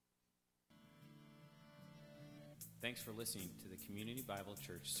Thanks for listening to the Community Bible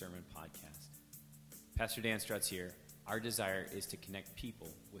Church Sermon Podcast. Pastor Dan Strutz here. Our desire is to connect people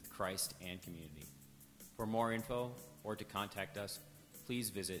with Christ and community. For more info or to contact us,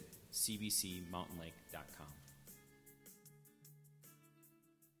 please visit cbcmountainlake.com.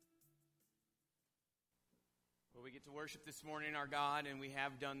 Well, we get to worship this morning our God, and we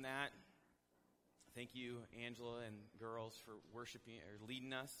have done that. Thank you, Angela and girls, for worshiping or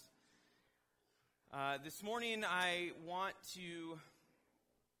leading us. This morning,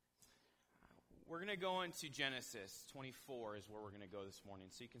 we're going to go into Genesis 24 is where we're going to go this morning.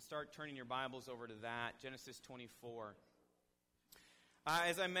 So you can start turning your Bibles over to that, Genesis 24.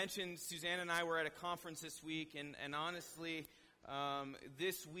 As I mentioned, Suzanne and I were at a conference this week, and honestly,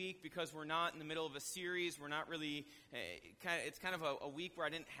 this week, because we're not in the middle of a series, we're not really, it's kind of a week where I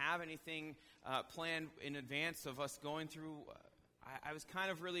didn't have anything planned in advance of us going through. I was kind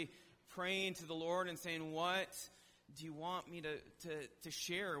of really praying to the Lord and saying, what do you want me to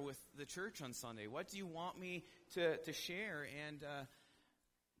share with the church on Sunday? What do you want me to share?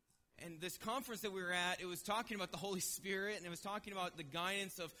 And this conference that we were at, it was talking about the Holy Spirit, and it was talking about the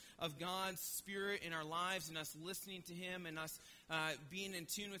guidance of God's Spirit in our lives, and us listening to Him, and us being in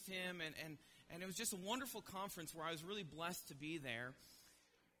tune with Him. And it was just a wonderful conference where I was really blessed to be there.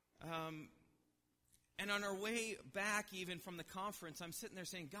 And on our way back even from the conference, I'm sitting there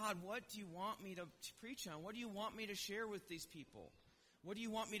saying, God, what do you want me to preach on? What do you want me to share with these people? What do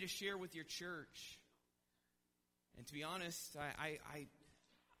you want me to share with your church? And to be honest,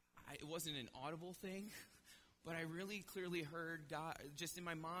 it wasn't an audible thing, but I really clearly heard God, just in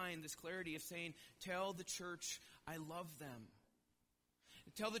my mind, this clarity of saying, tell the church I love them.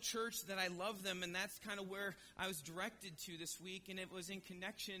 Tell the church that I love them, and that's kind of where I was directed to this week, and it was in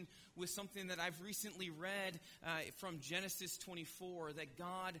connection with something that I've recently read from Genesis 24, that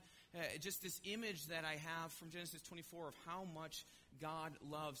God, just this image that I have from Genesis 24 of how much God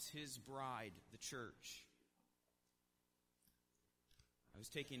loves His bride, the church. I was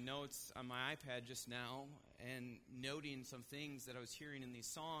taking notes on my iPad just now and noting some things that I was hearing in these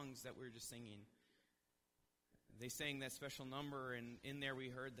songs that we were just singing. They sang that special number, and in there we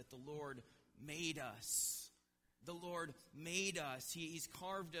heard that the Lord made us. The Lord made us. He's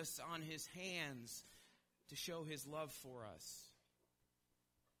carved us on His hands to show His love for us.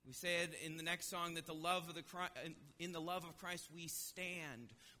 We said in the next song that in the love of Christ we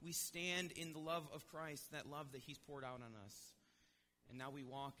stand. We stand in the love of Christ, that love that He's poured out on us. And now we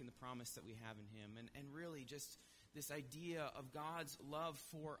walk in the promise that we have in Him. And really just this idea of God's love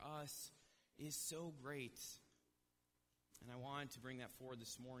for us is so great. And I wanted to bring that forward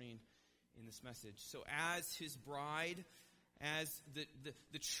this morning in this message. So as His bride, as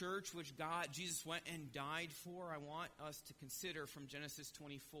the church which Jesus went and died for, I want us to consider from Genesis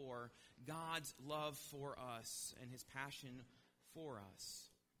 24 God's love for us and His passion for us.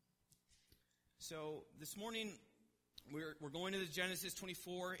 So this morning we're going to the Genesis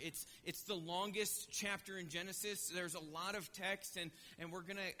 24. It's the longest chapter in Genesis. There's a lot of text, and we're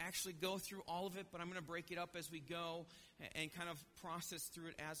going to actually go through all of it, but I'm going to break it up as we go and kind of process through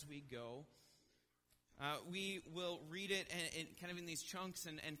it as we go. We will read it and kind of in these chunks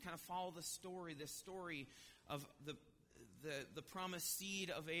and kind of follow the story of the promised seed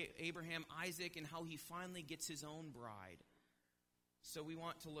of Abraham, Isaac, and how he finally gets his own bride. So we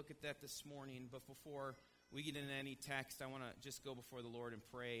want to look at that this morning, but before we get into any text, I want to just go before the Lord and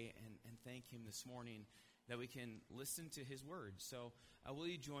pray and thank Him this morning that we can listen to His word. So will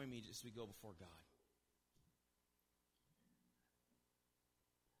you join me as we go before God?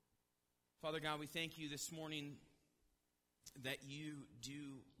 Father God, we thank You this morning that You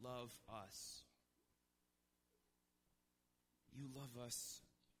do love us. You love us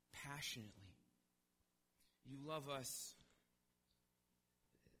passionately. You love us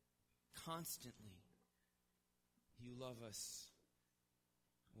constantly. You love us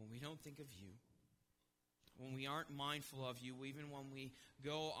when we don't think of You, when we aren't mindful of You, even when we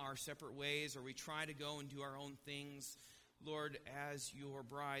go our separate ways or we try to go and do our own things. Lord, as Your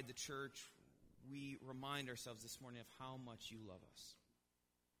bride, the church, we remind ourselves this morning of how much You love us.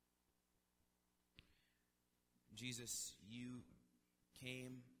 Jesus, You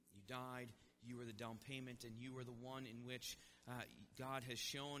came, You died, You were the down payment, and You were the one in which God has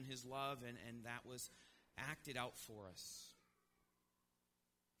shown His love, and that was acted out for us.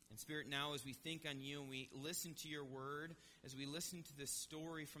 And Spirit, now as we think on You and we listen to Your word, as we listen to this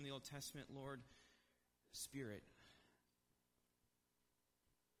story from the Old Testament, Lord, Spirit,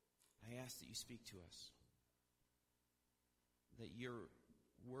 I ask that You speak to us, that Your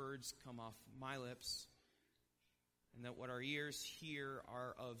words come off my lips, and that what our ears hear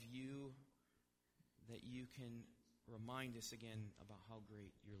are of You, that You can remind us again about how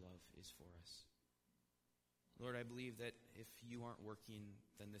great your love is for us. Lord, I believe that if you aren't working,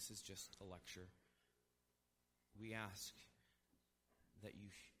 then this is just a lecture. We ask that you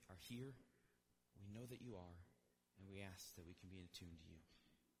are here. We know that you are. And we ask that we can be attuned to you.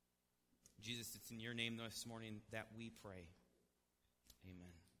 Jesus, it's in your name this morning that we pray.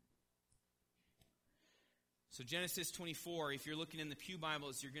 Amen. So Genesis 24, if you're looking in the Pew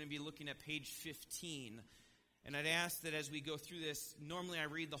Bibles, you're going to be looking at page 15. And I'd ask that as we go through this, normally I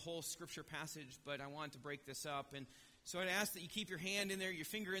read the whole scripture passage, but I want to break this up. And so I'd ask that you keep your hand in there, your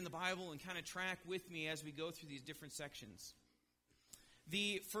finger in the Bible, and kind of track with me as we go through these different sections.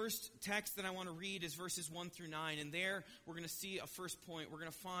 The first text that I want to read is verses 1 through 9. And there we're going to see a first point. We're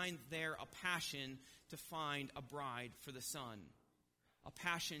going to find there a passion to find a bride for the Son. A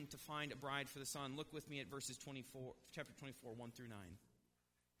passion to find a bride for the Son. Look with me at verses 24, chapter 24, 1 through 9.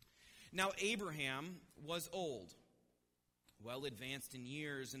 Now Abraham was old, well advanced in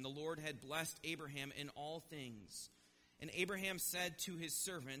years, and the Lord had blessed Abraham in all things. And Abraham said to his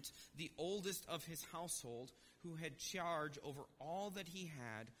servant, the oldest of his household, who had charge over all that he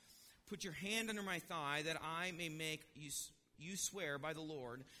had, put your hand under my thigh, that I may make you swear by the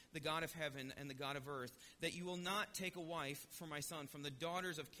Lord, the God of heaven and the God of earth, that you will not take a wife for my son from the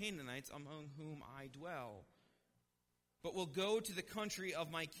daughters of Canaanites among whom I dwell, but will go to the country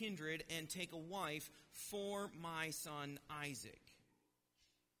of my kindred and take a wife for my son Isaac.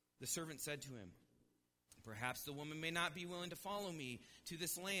 The servant said to him, perhaps the woman may not be willing to follow me to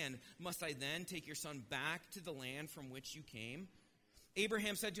this land. Must I then take your son back to the land from which you came?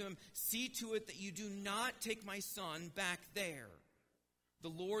 Abraham said to him, see to it that you do not take my son back there. The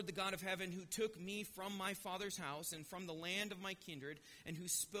Lord, the God of heaven, who took me from my father's house and from the land of my kindred, and who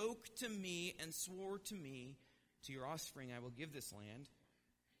spoke to me and swore to me, to your offspring I will give this land,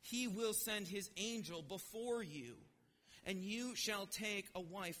 he will send his angel before you, and you shall take a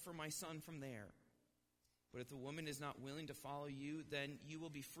wife for my son from there. But if the woman is not willing to follow you, then you will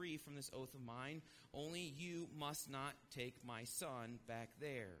be free from this oath of mine. Only you must not take my son back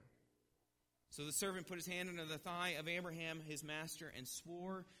there. So the servant put his hand under the thigh of Abraham, his master, and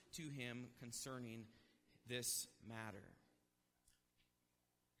swore to him concerning this matter.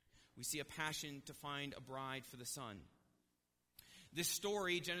 We see a passion to find a bride for the son. This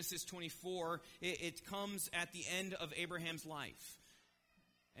story, Genesis 24, it comes at the end of Abraham's life.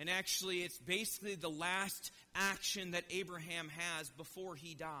 And actually, it's basically the last action that Abraham has before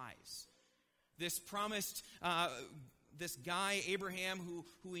he dies. This promised, this guy, Abraham,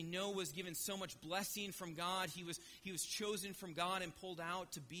 who we know was given so much blessing from God. He was chosen from God and pulled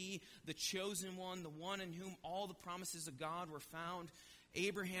out to be the chosen one, the one in whom all the promises of God were found.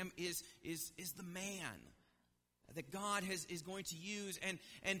 Abraham is the man that God is going to use.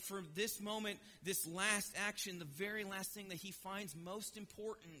 And for this moment, this last action, the very last thing that he finds most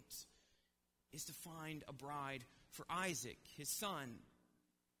important is to find a bride for Isaac, his son.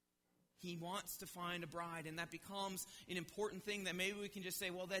 He wants to find a bride, and that becomes an important thing that maybe we can just say,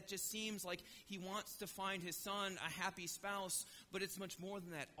 well, that just seems like he wants to find his son a happy spouse, but it's much more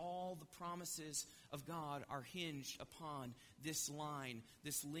than that. All the promises of God are hinged upon this line,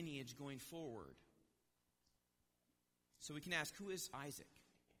 this lineage going forward. So we can ask, who is Isaac?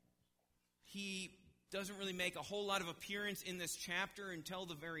 He doesn't really make a whole lot of appearance in this chapter until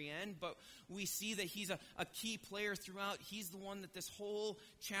the very end, but we see that he's a key player throughout. He's the one that this whole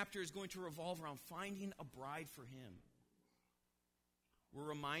chapter is going to revolve around, finding a bride for him. We're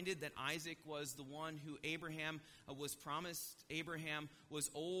reminded that Isaac was the one who Abraham was promised. Abraham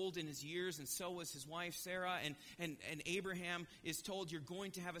was old in his years, and so was his wife Sarah. And Abraham is told, you're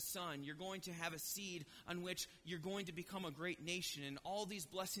going to have a son. You're going to have a seed on which you're going to become a great nation, and all these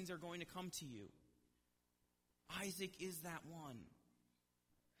blessings are going to come to you. Isaac is that one.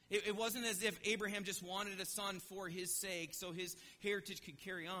 It wasn't as if Abraham just wanted a son for his sake so his heritage could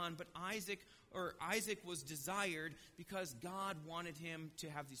carry on, but Isaac was desired because God wanted him to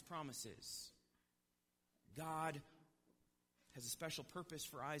have these promises. God has a special purpose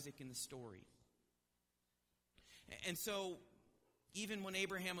for Isaac in the story. And so, even when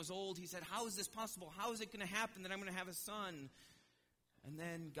Abraham was old, he said, how is this possible? How is it going to happen that I'm going to have a son? And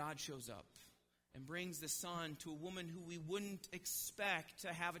then God shows up and brings the son to a woman who we wouldn't expect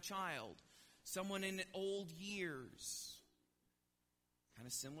to have a child. Someone in old years. Kind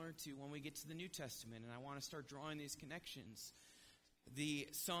of similar to when we get to the New Testament, and I want to start drawing these connections. The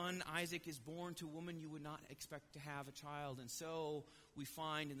son, Isaac, is born to a woman you would not expect to have a child. And so we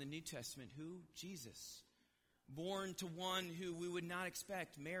find in the New Testament who? Jesus. Born to one who we would not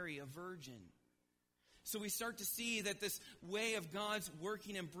expect, Mary, a virgin. So we start to see that this way of God's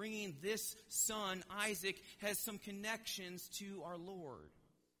working and bringing this son, Isaac, has some connections to our Lord.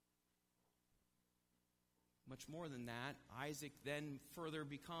 Much more than that, Isaac then further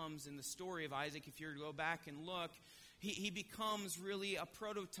becomes, in the story of Isaac, if you were to go back and look, he becomes really a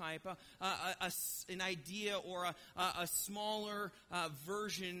prototype, an idea or a smaller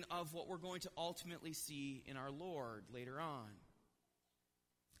version of what we're going to ultimately see in our Lord later on.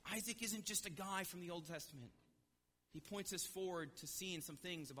 Isaac isn't just a guy from the Old Testament. He points us forward to seeing some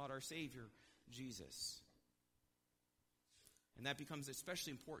things about our Savior, Jesus. And that becomes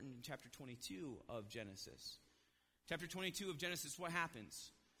especially important in chapter 22 of Genesis. Chapter 22 of Genesis, what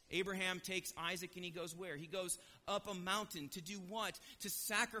happens? Abraham takes Isaac and he goes where? He goes up a mountain to do what? To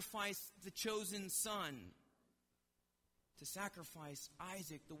sacrifice the chosen son. To sacrifice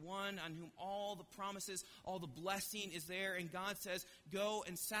Isaac, the one on whom all the promises, all the blessing is there. And God says, go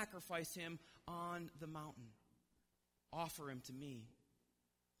and sacrifice him on the mountain. Offer him to me.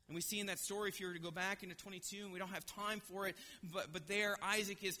 And we see in that story, if you were to go back into 22, and we don't have time for it, but there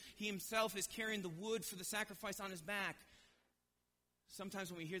Isaac he himself is carrying the wood for the sacrifice on his back.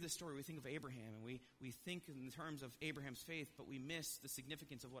 Sometimes when we hear this story, we think of Abraham, and we think in terms of Abraham's faith, but we miss the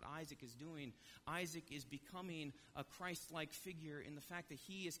significance of what Isaac is doing. Isaac is becoming a Christ-like figure in the fact that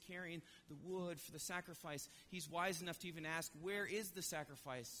he is carrying the wood for the sacrifice. He's wise enough to even ask, where is the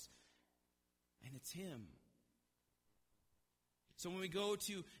sacrifice? And it's him. So when we go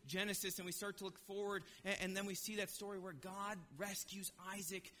to Genesis and we start to look forward, and then we see that story where God rescues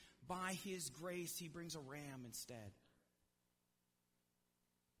Isaac by his grace, he brings a ram instead.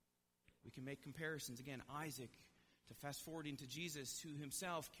 We can make comparisons. Again, Isaac, to fast forwarding to Jesus, who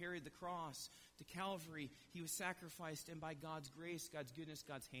himself carried the cross to Calvary. He was sacrificed, and by God's grace, God's goodness,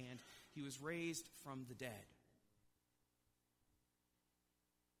 God's hand, he was raised from the dead.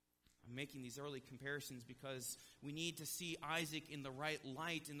 I'm making these early comparisons because we need to see Isaac in the right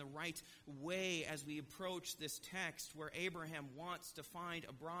light, in the right way as we approach this text where Abraham wants to find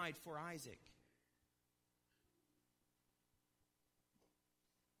a bride for Isaac.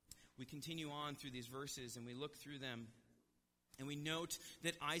 We continue on through these verses and we look through them and we note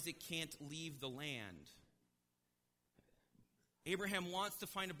that Isaac can't leave the land. Abraham wants to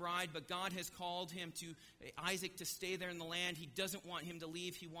find a bride, but God has called him to Isaac to stay there in the land. He doesn't want him to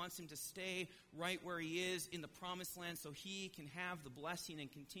leave. He wants him to stay right where he is in the promised land so he can have the blessing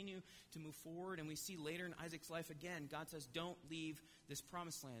and continue to move forward. And we see later in Isaac's life again, God says, don't leave this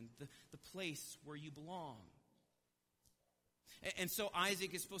promised land, the place where you belong. And so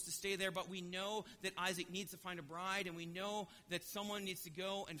Isaac is supposed to stay there, but we know that Isaac needs to find a bride, and we know that someone needs to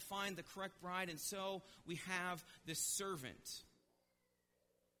go and find the correct bride, and so we have this servant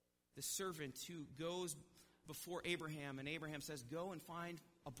who goes before Abraham, and Abraham says, go and find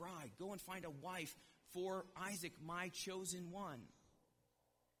a bride, go and find a wife for Isaac, my chosen one.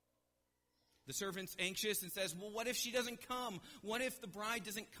 The servant's anxious and says, well, what if she doesn't come? What if the bride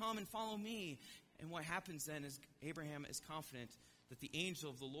doesn't come and follow me? And what happens then is Abraham is confident that the angel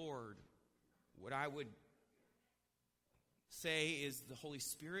of the Lord, what I would say is the Holy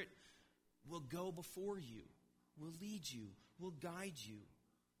Spirit, will go before you, will lead you, will guide you,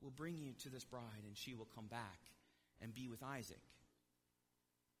 will bring you to this bride, and she will come back and be with Isaac.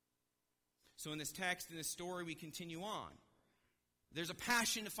 So in this text, in this story, we continue on. There's a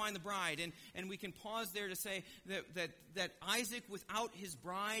passion to find the bride, and we can pause there to say that Isaac, without his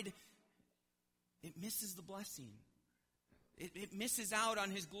bride, it misses the blessing. It misses out on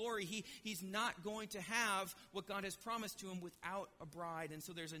his glory. He's not going to have what God has promised to him without a bride. And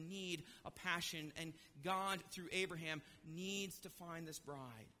so there's a need, a passion, and God, through Abraham, needs to find this bride.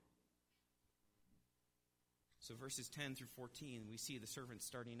 So verses 10 through 14, we see the servant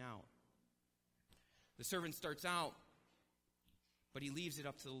starting out. The servant starts out, but he leaves it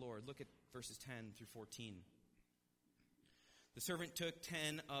up to the Lord. Look at verses 10 through 14. The servant took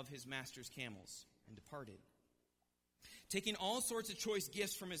 10 of his master's camels and departed, taking all sorts of choice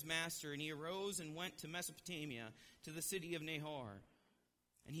gifts from his master, and he arose and went to Mesopotamia, to the city of Nahor.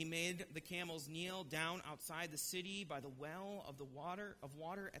 And he made the camels kneel down outside the city by the well of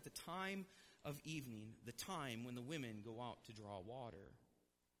water at the time of evening, the time when the women go out to draw water.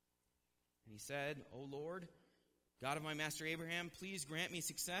 And he said, O Lord, God of my master Abraham, please grant me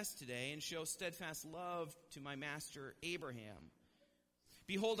success today and show steadfast love to my master Abraham.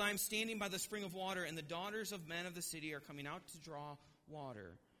 Behold, I am standing by the spring of water, and the daughters of men of the city are coming out to draw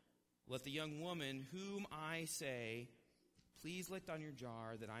water. Let the young woman whom I say, please let down your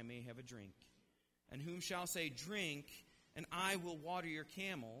jar that I may have a drink, and whom shall say, drink, and I will water your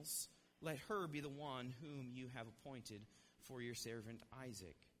camels, let her be the one whom you have appointed for your servant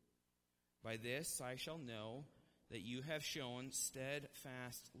Isaac. By this I shall know that you have shown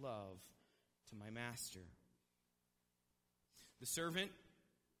steadfast love to my master. The servant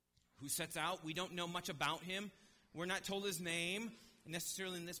who sets out, we don't know much about him. We're not told his name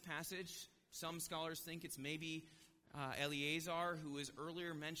necessarily in this passage. Some scholars think it's maybe Eleazar, who was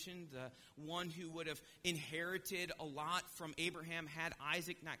earlier mentioned, the one who would have inherited a lot from Abraham had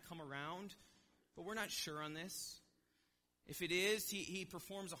Isaac not come around. But we're not sure on this. If it is, he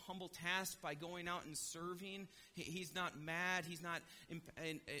performs a humble task by going out and serving. He's not mad. He's not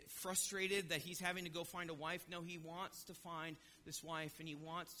frustrated that he's having to go find a wife. No, he wants to find this wife, and he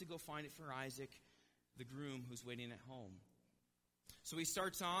wants to go find it for Isaac, the groom who's waiting at home. So he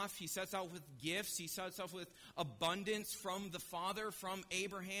sets out with gifts. He starts off with abundance from the father, from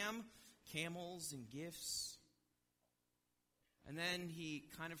Abraham, camels and gifts. And then he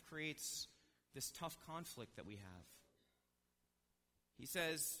kind of creates this tough conflict that we have. He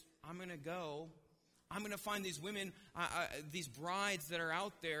says, I'm going to go. I'm going to find these women, these brides that are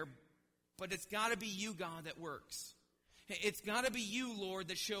out there, but it's got to be you, God, that works. It's got to be you, Lord,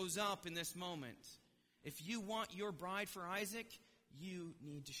 that shows up in this moment. If you want your bride for Isaac, you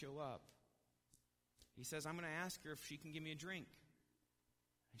need to show up. He says, I'm going to ask her if she can give me a drink.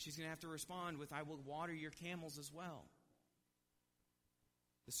 And she's going to have to respond with, I will water your camels as well.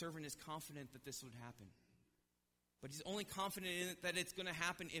 The servant is confident that this would happen. But he's only confident in it that it's going to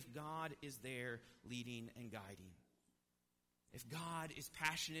happen if God is there leading and guiding. If God is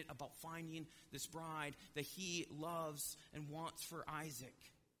passionate about finding this bride that he loves and wants for Isaac.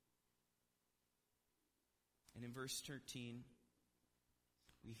 And in verse 13,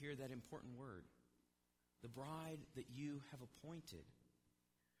 we hear that important word. The bride that you have appointed.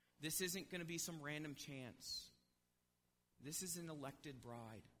 This isn't going to be some random chance. This is an elected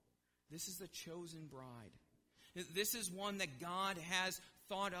bride. This is the chosen bride. This is one that God has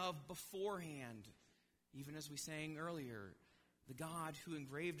thought of beforehand. Even as we sang earlier, the God who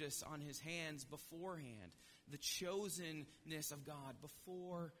engraved us on his hands beforehand. The chosenness of God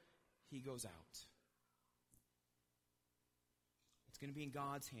before he goes out. It's going to be in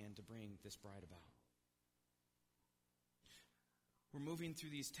God's hand to bring this bride about. We're moving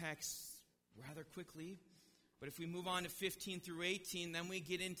through these texts rather quickly. But if we move on to 15 through 18, then we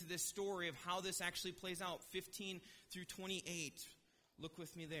get into this story of how this actually plays out. 15 through 28. Look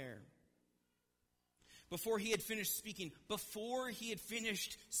with me there. Before he had finished speaking,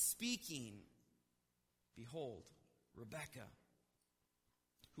 behold, Rebekah,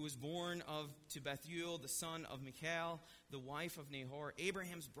 who was born to Bethuel, the son of Michal, the wife of Nahor,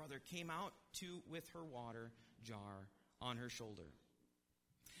 Abraham's brother, came out with her water jar on her shoulder.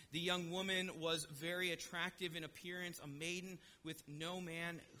 The young woman was very attractive in appearance, a maiden with whom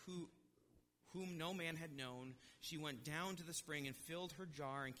no man had known. She went down to the spring and filled her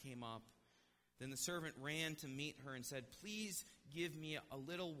jar and came up. Then the servant ran to meet her and said, "Please give me a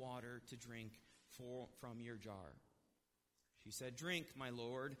little water to drink from your jar." She said, "Drink, my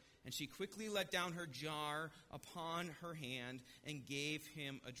lord." And she quickly let down her jar upon her hand and gave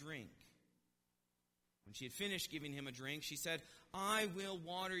him a drink. When she had finished giving him a drink, she said, "I will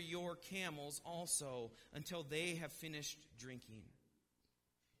water your camels also until they have finished drinking."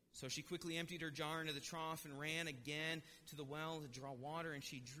 So she quickly emptied her jar into the trough and ran again to the well to draw water, and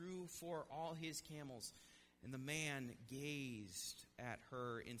she drew for all his camels. And the man gazed at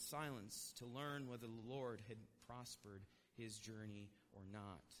her in silence to learn whether the Lord had prospered his journey or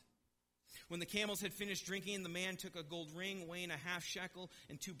not. When the camels had finished drinking, the man took a gold ring weighing a half shekel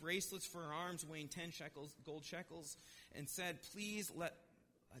and 2 bracelets for her arms weighing 10 gold shekels, and said, "Please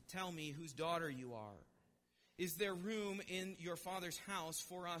tell me whose daughter you are. Is there room in your father's house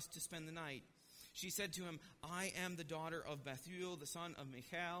for us to spend the night?" She said to him, "I am the daughter of Bethuel, the son of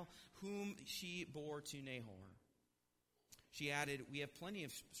Michal, whom she bore to Nahor." She added, "We have plenty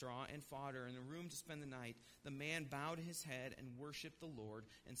of straw and fodder and a room to spend the night." The man bowed his head and worshipped the Lord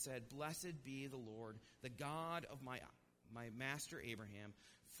and said, "Blessed be the Lord, the God of my master Abraham,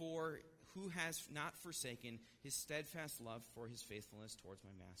 for who has not forsaken his steadfast love for his faithfulness towards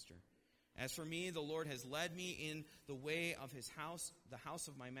my master. As for me, the Lord has led me in the way of his house, the house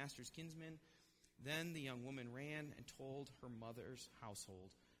of my master's kinsman." Then the young woman ran and told her mother's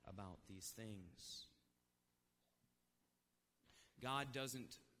household about these things. God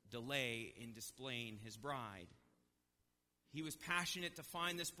doesn't delay in displaying his bride. He was passionate to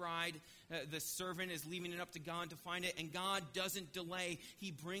find this bride. The servant is leaving it up to God to find it, and God doesn't delay.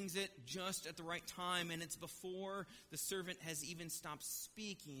 He brings it just at the right time, and it's before the servant has even stopped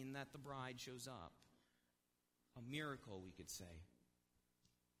speaking that the bride shows up. A miracle, we could say.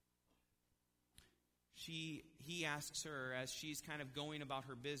 he asks her as she's kind of going about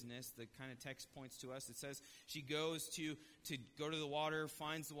her business. The kind of text points to us. It says she goes to go to the water,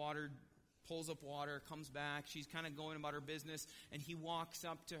 finds the water, pulls up water, comes back. She's kind of going about her business, and he walks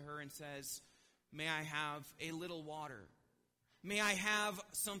up to her and says, "May I have a little water? May I have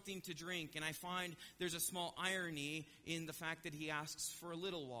something to drink?" And I find there's a small irony in the fact that he asks for a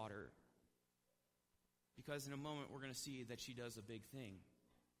little water, because in a moment we're going to see that she does a big thing.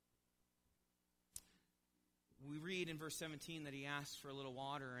 We read in verse 17 that he asks for a little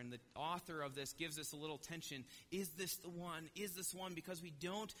water, and the author of this gives us a little tension. Is this the one? Is this one? Because we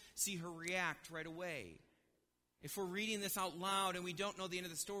don't see her react right away. If we're reading this out loud and we don't know the end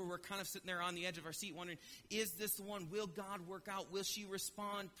of the story, we're kind of sitting there on the edge of our seat wondering, is this the one? Will God work out? Will she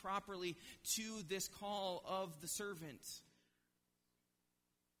respond properly to this call of the servant?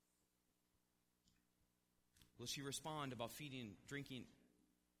 Will she respond about feeding, drinking,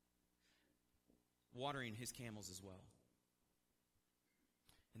 watering his camels as well?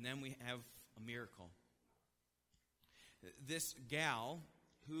 And then we have a miracle. This gal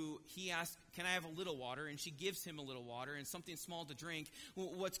who he asks, "Can I have a little water?" And she gives him a little water and something small to drink.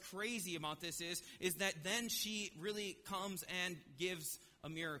 What's crazy about this is that then she really comes and gives a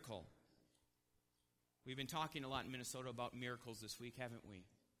miracle. We've been talking a lot in Minnesota about miracles this week, haven't we?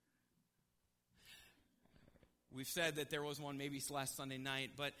 We've said that there was one maybe last Sunday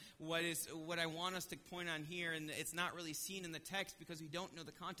night, but what I want us to point on here, and it's not really seen in the text because we don't know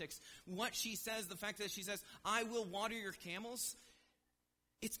the context, what she says, the fact that she says, "I will water your camels,"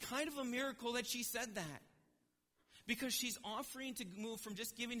 it's kind of a miracle that she said that. Because she's offering to move from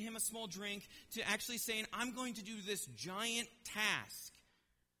just giving him a small drink to actually saying, "I'm going to do this giant task."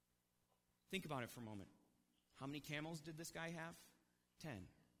 Think about it for a moment. How many camels did this guy have? 10.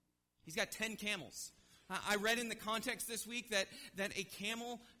 He's got 10 camels. I read in the context this week that a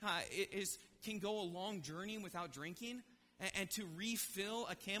camel can go a long journey without drinking. And to refill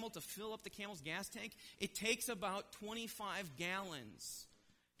a camel, to fill up the camel's gas tank, it takes about 25 gallons.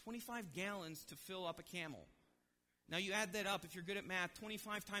 25 gallons to fill up a camel. Now you add that up, if you're good at math,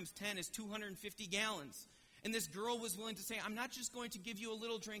 25 times 10 is 250 gallons. And this girl was willing to say, "I'm not just going to give you a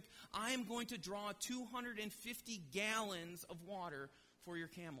little drink, I am going to draw 250 gallons of water for your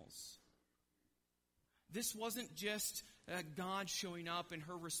camels." This wasn't just God showing up and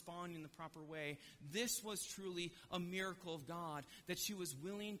her responding the proper way. This was truly a miracle of God, that she was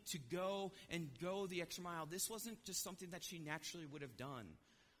willing to go the extra mile. This wasn't just something that she naturally would have done,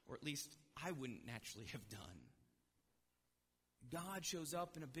 or at least I wouldn't naturally have done. God shows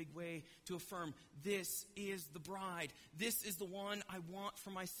up in a big way to affirm, this is the bride. This is the one I want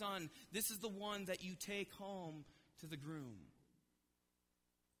for my son. This is the one that you take home to the groom.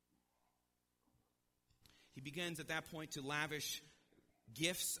 He begins at that point to lavish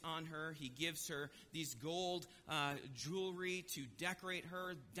gifts on her. He gives her these gold jewelry to decorate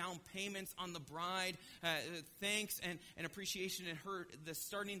her, down payments on the bride, thanks and appreciation in her, the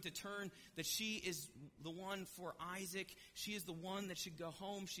starting to turn that she is the one for Isaac. She is the one that should go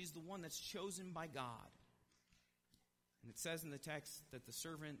home. She's the one that's chosen by God. And it says in the text that the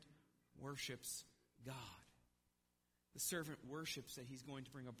servant worships God. The servant worships that he's going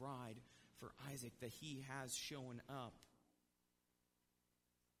to bring a bride for Isaac, that he has shown up.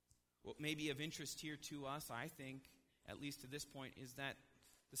 What may be of interest here to us, I think, at least to this point, is that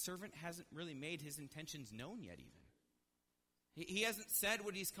the servant hasn't really made his intentions known yet even. He hasn't said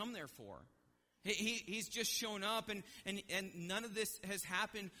what he's come there for. He's just shown up, and none of this has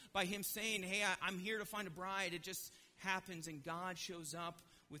happened by him saying, "Hey, I'm here to find a bride." It just happens, and God shows up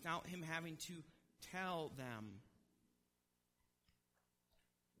without him having to tell them.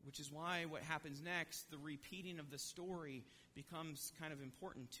 Which is why what happens next, the repeating of the story, becomes kind of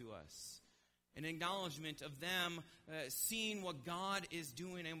important to us. An acknowledgement of them seeing what God is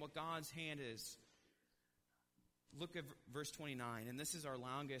doing and what God's hand is. Look at verse 29, and this is our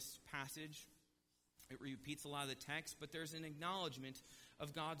longest passage. It repeats a lot of the text, but there's an acknowledgement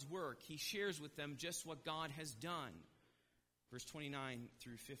of God's work. He shares with them just what God has done. Verse 29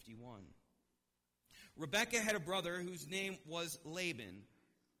 through 51. Rebekah had a brother whose name was Laban.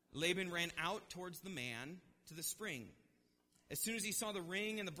 Laban ran out towards the man to the spring. As soon as he saw the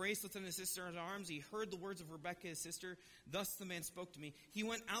ring and the bracelets in his sister's arms, he heard the words of Rebekah, his sister. "Thus the man spoke to me." He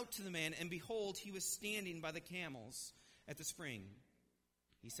went out to the man, and behold, he was standing by the camels at the spring.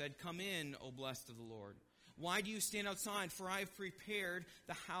 He said, "Come in, O blessed of the Lord. Why do you stand outside? For I have prepared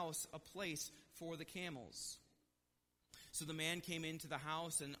the house a place for the camels." So the man came into the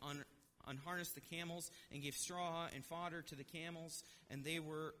house and unharnessed the camels and gave straw and fodder to the camels, and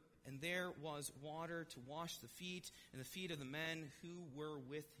there was water to wash the feet and the feet of the men who were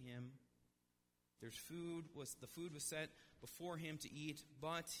with him. The food was set before him to eat,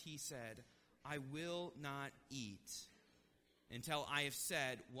 but he said, I will not eat until I have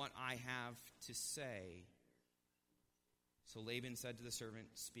said what I have to say. So Laban said to the servant,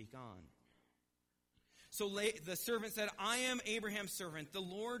 speak on. So the servant said, I am Abraham's servant. The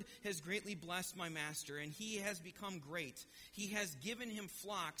Lord has greatly blessed my master, and he has become great. He has given him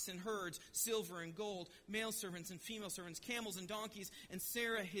flocks and herds, silver and gold, male servants and female servants, camels and donkeys. And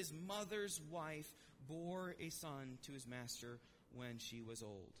Sarah, his mother's wife, bore a son to his master when she was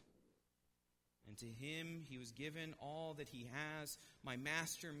old. And to him he was given all that he has. My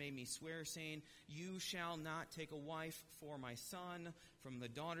master made me swear, saying, you shall not take a wife for my son from the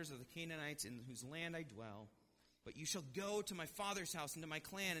daughters of the Canaanites in whose land I dwell. But you shall go to my father's house and to my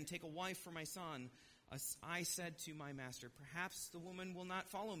clan and take a wife for my son. I said to my master, perhaps the woman will not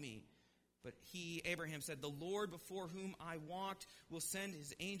follow me. But he, Abraham, said, the Lord before whom I walked will send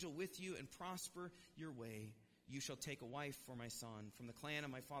his angel with you and prosper your way. You shall take a wife for my son from the clan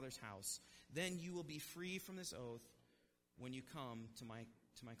of my father's house. Then you will be free from this oath when you come to my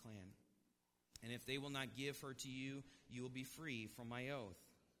clan. And if they will not give her to you, you will be free from my oath.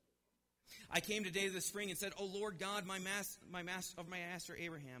 I came today to the spring and said, O Lord God, my master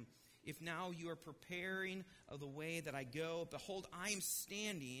Abraham, if now you are preparing of the way that I go, behold, I am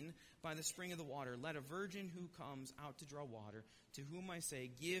standing by the spring of the water. Let a virgin who comes out to draw water, to whom I say,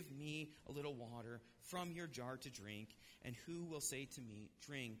 give me a little water from your jar to drink, and who will say to me,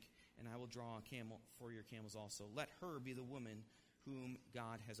 drink, and I will draw a camel for your camels also. Let her be the woman whom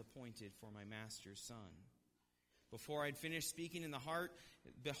God has appointed for my master's son. Before I had finished speaking in the heart,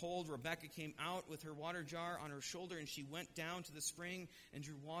 behold, Rebekah came out with her water jar on her shoulder, and she went down to the spring and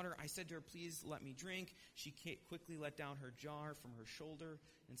drew water. I said to her, please let me drink. She quickly let down her jar from her shoulder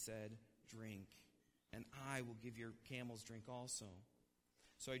and said, drink, and I will give your camels drink also.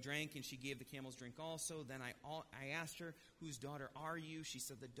 So I drank, and she gave the camels drink also. Then I asked her, whose daughter are you? She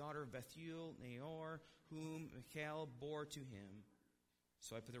said, the daughter of Bethuel, Nahor, whom Michal bore to him.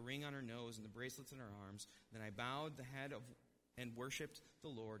 So I put the ring on her nose and the bracelets in her arms. Then I bowed the head and worshipped the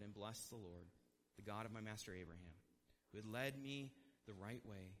Lord and blessed the Lord, the God of my master Abraham, who had led me the right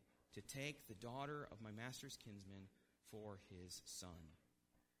way to take the daughter of my master's kinsman for his son.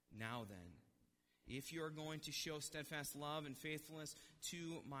 Now then, if you are going to show steadfast love and faithfulness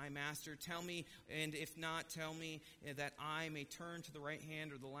to my master, tell me, and if not, tell me that I may turn to the right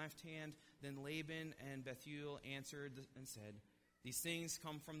hand or the left hand. Then Laban and Bethuel answered and said, these things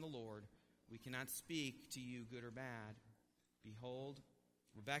come from the Lord. We cannot speak to you good or bad. Behold,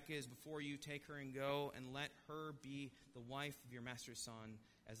 Rebekah is before you. Take her and go, and let her be the wife of your master's son,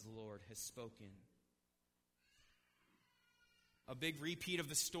 as the Lord has spoken. A big repeat of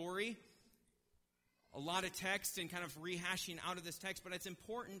the story. A lot of text and kind of rehashing out of this text, but it's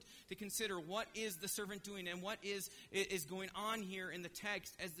important to consider what is the servant doing and what is going on here in the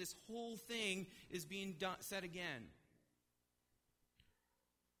text as this whole thing is being said again.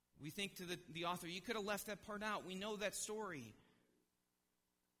 We think to the author, you could have left that part out. We know that story.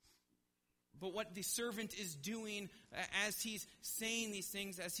 But what the servant is doing as he's saying these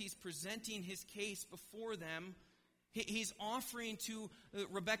things, as he's presenting his case before them, he's offering to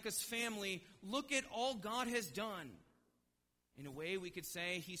Rebekah's family, look at all God has done. In a way, we could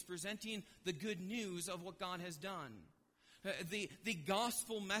say he's presenting the good news of what God has done. The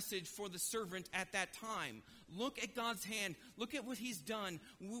gospel message for the servant at that time. Look at God's hand. Look at what he's done.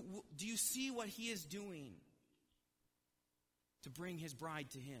 Do you see what he is doing to bring his bride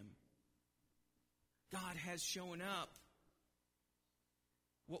to him? God has shown up.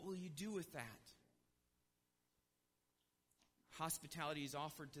 What will you do with that? Hospitality is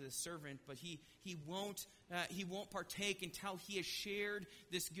offered to the servant, but he won't partake until he has shared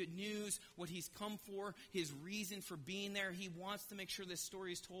this good news, what he's come for, his reason for being there. He wants to make sure this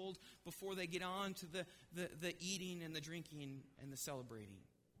story is told before they get on to the eating and the drinking and the celebrating.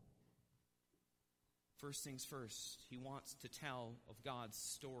 First things first, he wants to tell of God's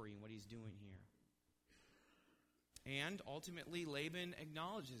story and what he's doing here. And ultimately, Laban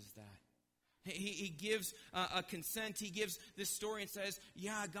acknowledges that. He gives a consent. He gives this story and says,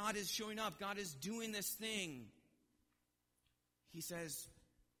 yeah, God is showing up. God is doing this thing. He says,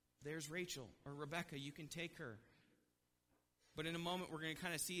 there's Rachel or Rebekah. You can take her. But in a moment, we're going to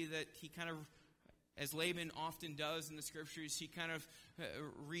kind of see that he kind of, as Laban often does in the scriptures, he kind of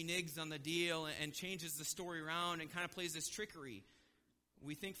reneges on the deal and changes the story around and kind of plays this trickery.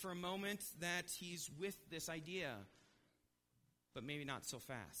 We think for a moment that he's with this idea, but maybe not so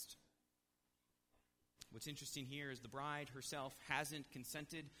fast. What's interesting here is the bride herself hasn't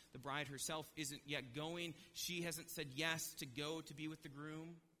consented. The bride herself isn't yet going. She hasn't said yes to go to be with the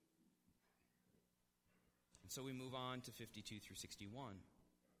groom. So we move on to 52 through 61.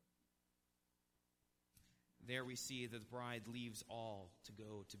 There we see that the bride leaves all to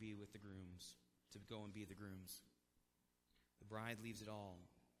go to be with the grooms, to go and be the grooms. The bride leaves it all.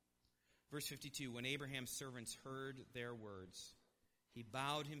 Verse 52, when Abraham's servants heard their words, he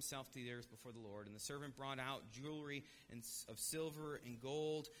bowed himself to the earth before the Lord, and the servant brought out jewelry of silver and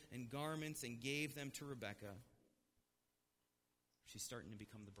gold and garments and gave them to Rebekah. She's starting to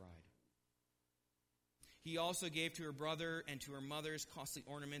become the bride. He also gave to her brother and to her mothers costly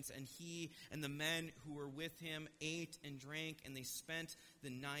ornaments, and he and the men who were with him ate and drank, and they spent the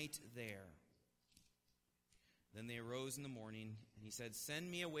night there. Then they arose in the morning, and he said,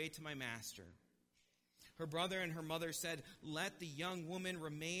 "Send me away to my master." Her brother and her mother said, "Let the young woman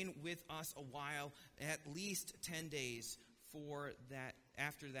remain with us a while, at least 10 days, for that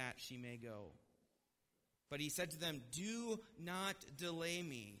after that she may go." But he said to them, "Do not delay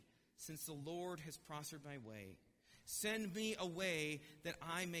me, since the Lord has prospered my way. Send me away that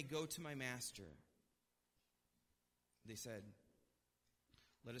I may go to my master." They said,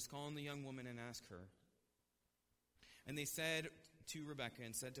 "Let us call on the young woman and ask her." And they said to Rebekah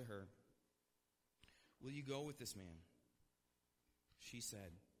and said to her, "Will you go with this man?" She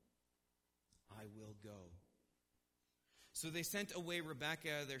said, "I will go." So they sent away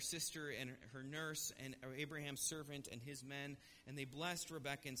Rebekah, their sister, and her nurse, and Abraham's servant and his men, and they blessed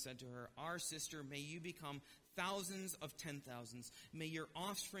Rebekah and said to her, "Our sister, may you become thousands of 10,000s. May your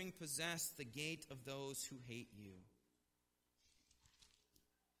offspring possess the gate of those who hate you."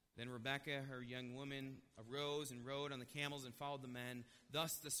 Then Rebekah, her young woman, arose and rode on the camels and followed the men.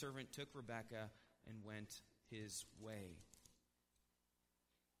 Thus the servant took Rebekah and went his way.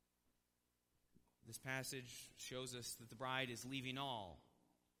 This passage shows us that the bride is leaving all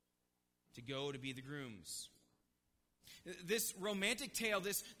to go to be the grooms. This romantic tale,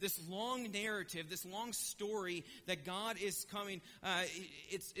 this long narrative, this long story that God is coming,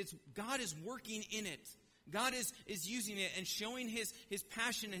 God is working in it. God is using it and showing his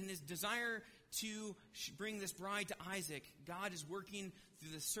passion and his desire to bring this bride to Isaac. God is working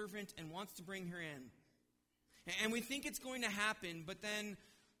through the servant and wants to bring her in. And we think it's going to happen, but then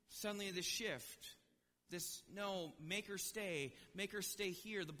suddenly this shift. No, make her stay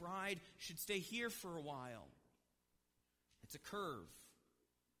here. The bride should stay here for a while. It's a curve.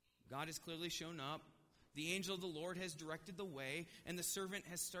 God has clearly shown up. The angel of the Lord has directed the way, and the servant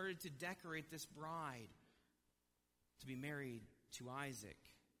has started to decorate this bride to be married to Isaac.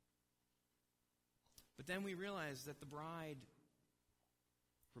 But then we realize that the bride,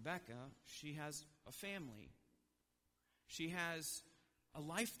 Rebekah, she has a family. She has a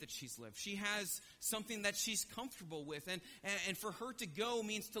life that she's lived. She has something that she's comfortable with. And for her to go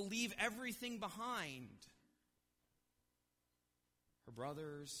means to leave everything behind. Her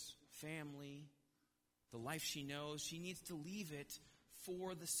brothers, family, the life she knows, she needs to leave it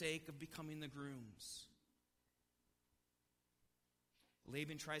for the sake of becoming the grooms.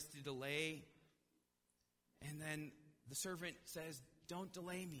 Laban tries to delay, and then the servant says, "Don't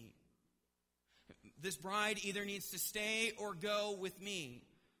delay me. This bride either needs to stay or go with me."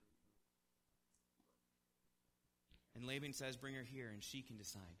 And Laban says, "Bring her here and she can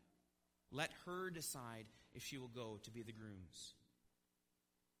decide. Let her decide if she will go to be the grooms."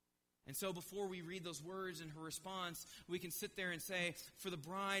 And so before we read those words and her response, we can sit there and say, for the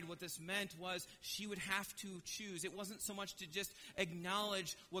bride, what this meant was she would have to choose. It wasn't so much to just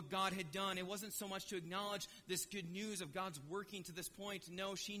acknowledge what God had done. It wasn't so much to acknowledge this good news of God's working to this point.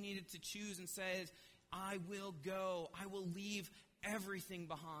 No, she needed to choose and say, "I will go. I will leave everything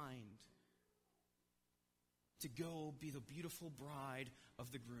behind to go be the beautiful bride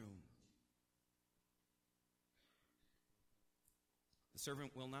of the groom." The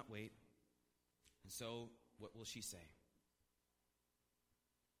servant will not wait. And so, what will she say?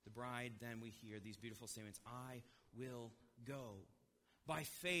 The bride, then we hear these beautiful statements, "I will go." By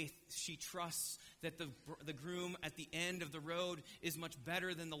faith, she trusts that the groom at the end of the road is much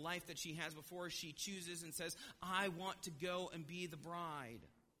better than the life that she has before. She chooses and says, "I want to go and be the bride."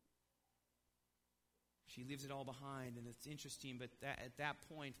 She leaves it all behind, and it's interesting, but at that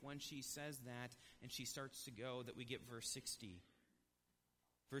point, when she says that and she starts to go, that we get verse 60.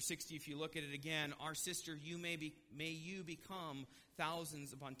 Verse 60, if you look at it again, "Our sister, may you become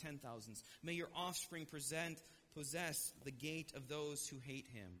thousands upon 10,000s. May your offspring possess the gate of those who hate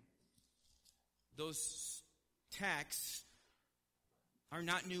him." Those texts are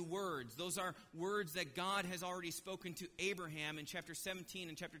not new words. Those are words that God has already spoken to Abraham in chapter 17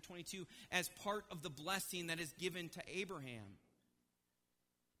 and chapter 22 as part of the blessing that is given to Abraham.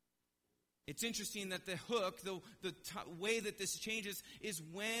 It's interesting that the hook, the way that this changes, is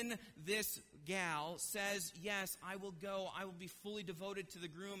when this gal says, yes, I will go. I will be fully devoted to the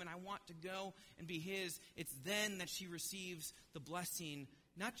groom, and I want to go and be his. It's then that she receives the blessing,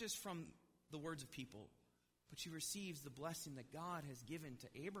 not just from the words of people, but she receives the blessing that God has given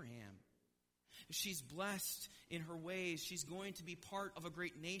to Abraham. She's blessed in her ways. She's going to be part of a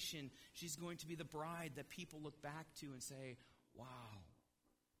great nation. She's going to be the bride that people look back to and say, wow.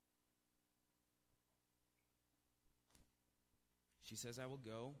 She says, I will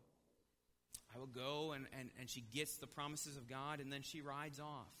go. I will go, and she gets the promises of God, and then she rides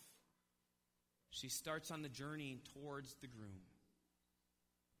off. She starts on the journey towards the groom.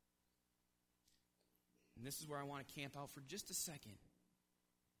 And this is where I want to camp out for just a second.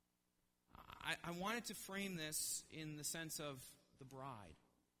 I wanted to frame this in the sense of the bride.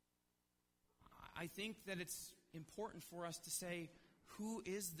 I think that it's important for us to say, who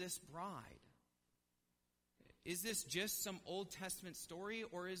is this bride? Is this just some Old Testament story,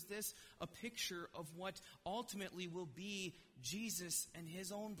 or is this a picture of what ultimately will be Jesus and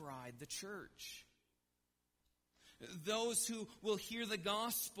his own bride, the church? Those who will hear the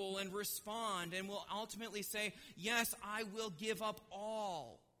gospel and respond and will ultimately say, yes, I will give up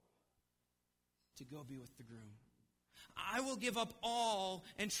all to go be with the groom. I will give up all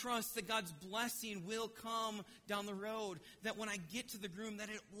and trust that God's blessing will come down the road. That when I get to the groom, that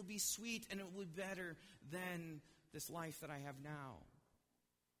it will be sweet and it will be better than this life that I have now.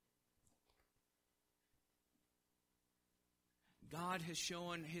 God has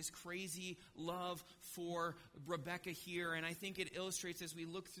shown his crazy love for Rebekah here, and I think it illustrates as we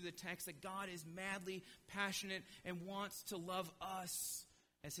look through the text that God is madly passionate and wants to love us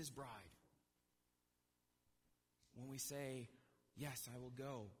as his bride. When we say, yes, I will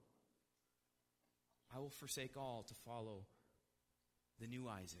go. I will forsake all to follow the new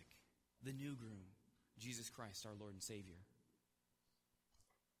Isaac, the new groom, Jesus Christ, our Lord and Savior.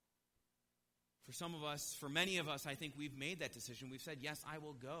 For some of us, for many of us, I think we've made that decision. We've said, yes, I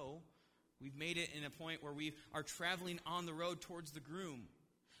will go. We've made it in a point where we are traveling on the road towards the groom.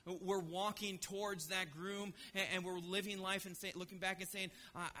 We're walking towards that groom, and we're living life and looking back and saying,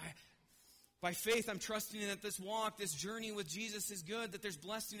 by faith, I'm trusting that this walk, this journey with Jesus is good, that there's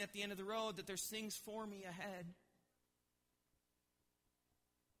blessing at the end of the road, that there's things for me ahead.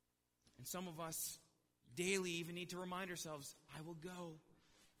 And some of us daily even need to remind ourselves, I will go.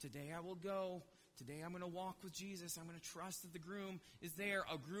 Today I will go. Today I'm going to walk with Jesus. I'm going to trust that the groom is there,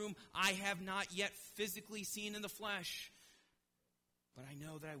 a groom I have not yet physically seen in the flesh, but I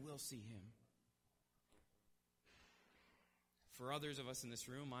know that I will see him. For others of us in this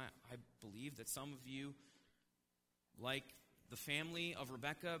room, I believe that some of you, like the family of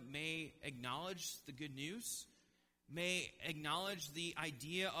Rebekah, may acknowledge the good news, may acknowledge the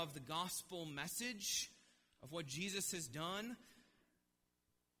idea of the gospel message of what Jesus has done,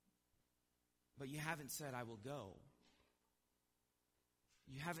 but you haven't said, I will go.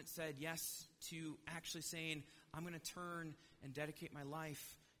 You haven't said yes to actually saying, I'm going to turn and dedicate my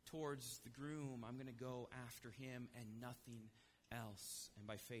life towards the groom. I'm going to go after him and nothing else, and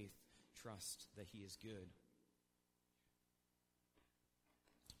by faith trust that he is good.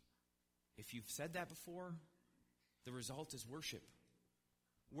 If you've said that before, the result is worship.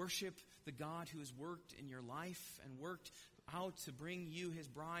 Worship the God who has worked in your life and worked out to bring you, his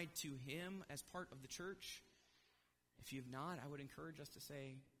bride, to him as part of the church. If you've not, I would encourage us to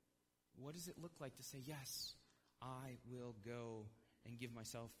say, what does it look like to say, yes, I will go and give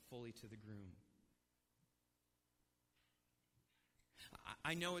myself fully to the groom?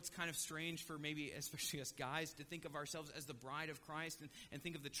 I know it's kind of strange for maybe, especially us guys, to think of ourselves as the bride of Christ and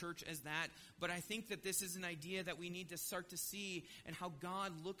think of the church as that. But I think that this is an idea that we need to start to see, and how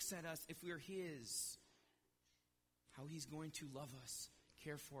God looks at us if we are his. How he's going to love us,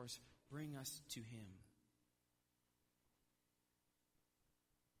 care for us, bring us to him.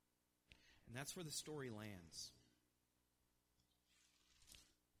 And that's where the story lands.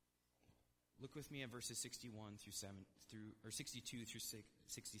 Look with me at verses 61 through 62 through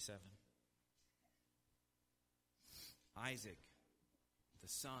 67. Isaac, the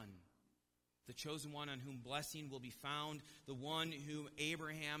son, the chosen one on whom blessing will be found, the one whom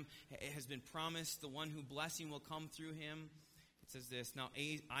Abraham has been promised, the one whose blessing will come through him. It says this, now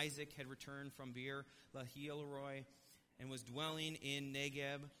Isaac had returned from Beer Lahai-roi and was dwelling in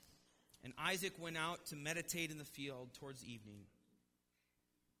Negeb. And Isaac went out to meditate in the field towards evening.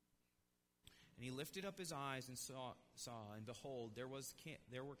 And he lifted up his eyes and saw, and behold, there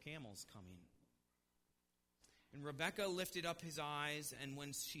were camels coming. And Rebekah lifted up his eyes, and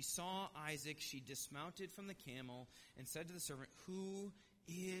when she saw Isaac, she dismounted from the camel and said to the servant, who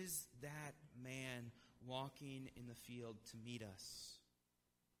is that walking in the field to meet us.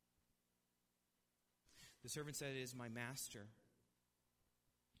 The servant said, "It is my master."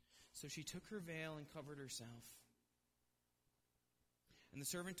 So she took her veil and covered herself. And the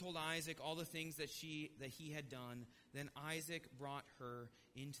servant told Isaac all the things that he had done. Then Isaac brought her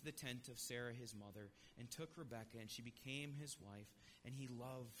into the tent of Sarah his mother, and took Rebekah, and she became his wife, and he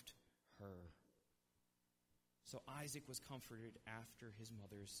loved her. So Isaac was comforted after his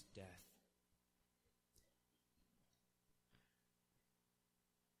mother's death.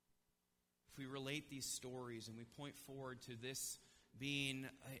 If we relate these stories and we point forward to this being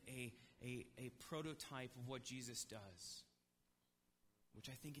a prototype of what Jesus does, which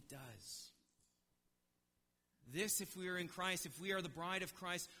I think it does. This, if we are in Christ, if we are the bride of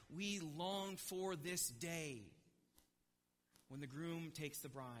Christ, we long for this day when the groom takes the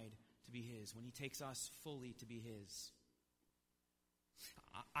bride to be his, when he takes us fully to be his.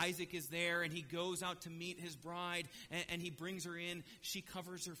 Isaac is there, and he goes out to meet his bride, and he brings her in. She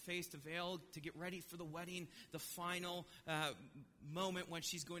covers her face, to veil, to get ready for the wedding, the final moment when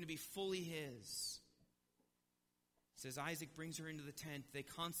she's going to be fully his. It says Isaac brings her into the tent. They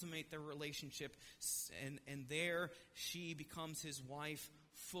consummate their relationship, and there she becomes his wife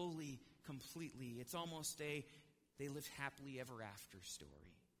fully, completely. It's almost they lived happily ever after story.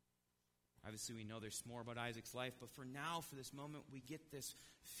 Obviously, we know there's more about Isaac's life, but for now, for this moment, we get this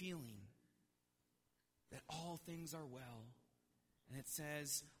feeling that all things are well. And it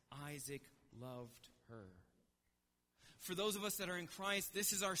says Isaac loved her. For those of us that are in Christ,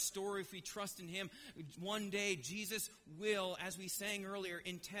 this is our story if we trust in him. One day, Jesus will, as we sang earlier,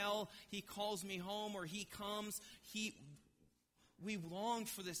 until he calls me home or he comes, we long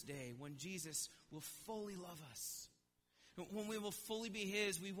for this day when Jesus will fully love us. When we will fully be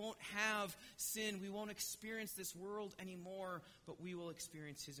his, we won't have sin. We won't experience this world anymore, but we will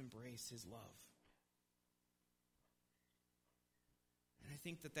experience his embrace, his love. And I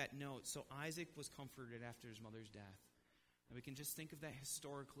think that note, so Isaac was comforted after his mother's death. And we can just think of that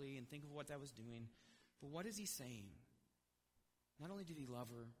historically and think of what that was doing. But what is he saying? Not only did he love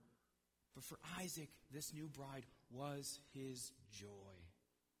her, but for Isaac, this new bride was his joy.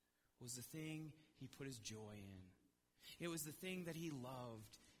 Was the thing he put his joy in. It was the thing that he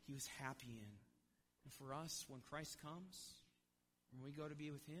loved, he was happy in. And for us, when Christ comes, when we go to be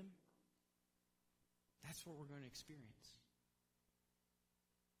with him, that's what we're going to experience.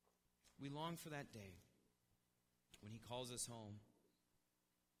 We long for that day when he calls us home.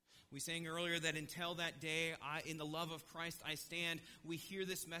 We sang earlier that until that day, in the love of Christ I stand. We hear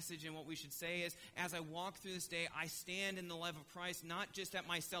this message, and what we should say is, as I walk through this day, I stand in the love of Christ, not just at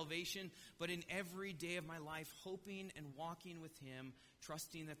my salvation, but in every day of my life, hoping and walking with him,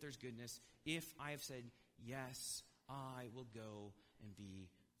 trusting that there's goodness. If I have said, yes, I will go and be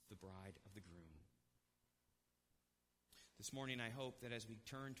the bride of the groom. This morning, I hope that as we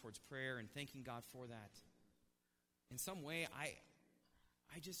turn towards prayer and thanking God for that, in some way,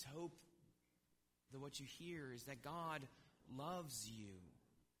 I just hope that what you hear is that God loves you.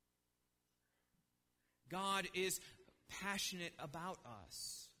 God is passionate about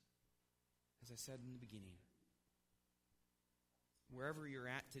us, as I said in the beginning. Wherever you're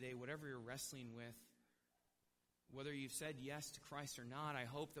at today, whatever you're wrestling with, whether you've said yes to Christ or not, I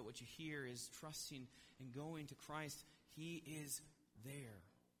hope that what you hear is trusting and going to Christ. He is there.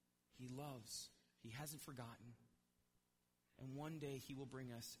 He loves. He hasn't forgotten. And one day he will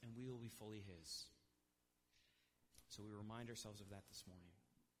bring us and we will be fully his. So we remind ourselves of that this morning.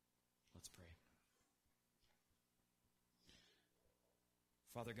 Let's pray.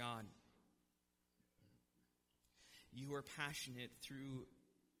 Father God, you are passionate through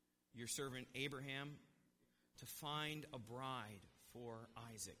your servant Abraham to find a bride for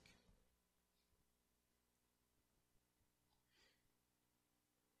Isaac.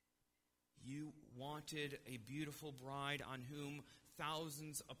 You wanted a beautiful bride on whom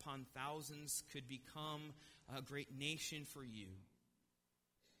thousands upon thousands could become a great nation for you.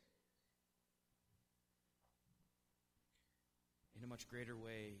 In a much greater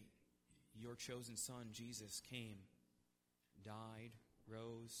way, your chosen son, Jesus, came, died,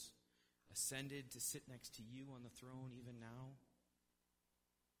 rose, ascended to sit next to you on the throne even now.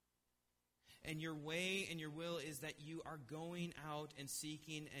 And your way and your will is that you are going out and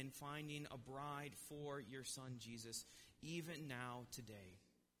seeking and finding a bride for your son Jesus, even now, today.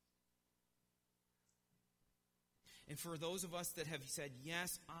 And for those of us that have said,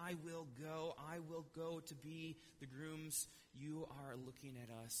 yes, I will go to be the grooms, you are looking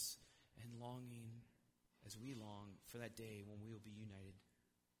at us and longing, as we long, for that day when we will be united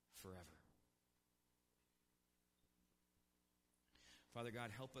forever. Father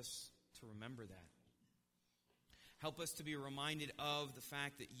God, help us to remember that. Help us to be reminded of the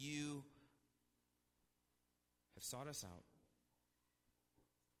fact that you have sought us out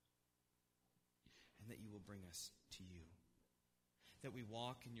and that you will bring us to you. That we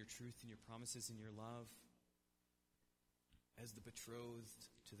walk in your truth and your promises and your love as the betrothed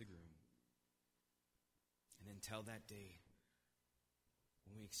to the groom. And until that day,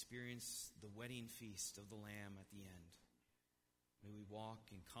 when we experience the wedding feast of the Lamb at the end, may we walk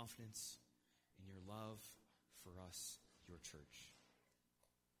in confidence in your love for us, your church.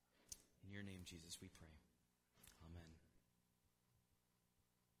 In your name, Jesus, we pray.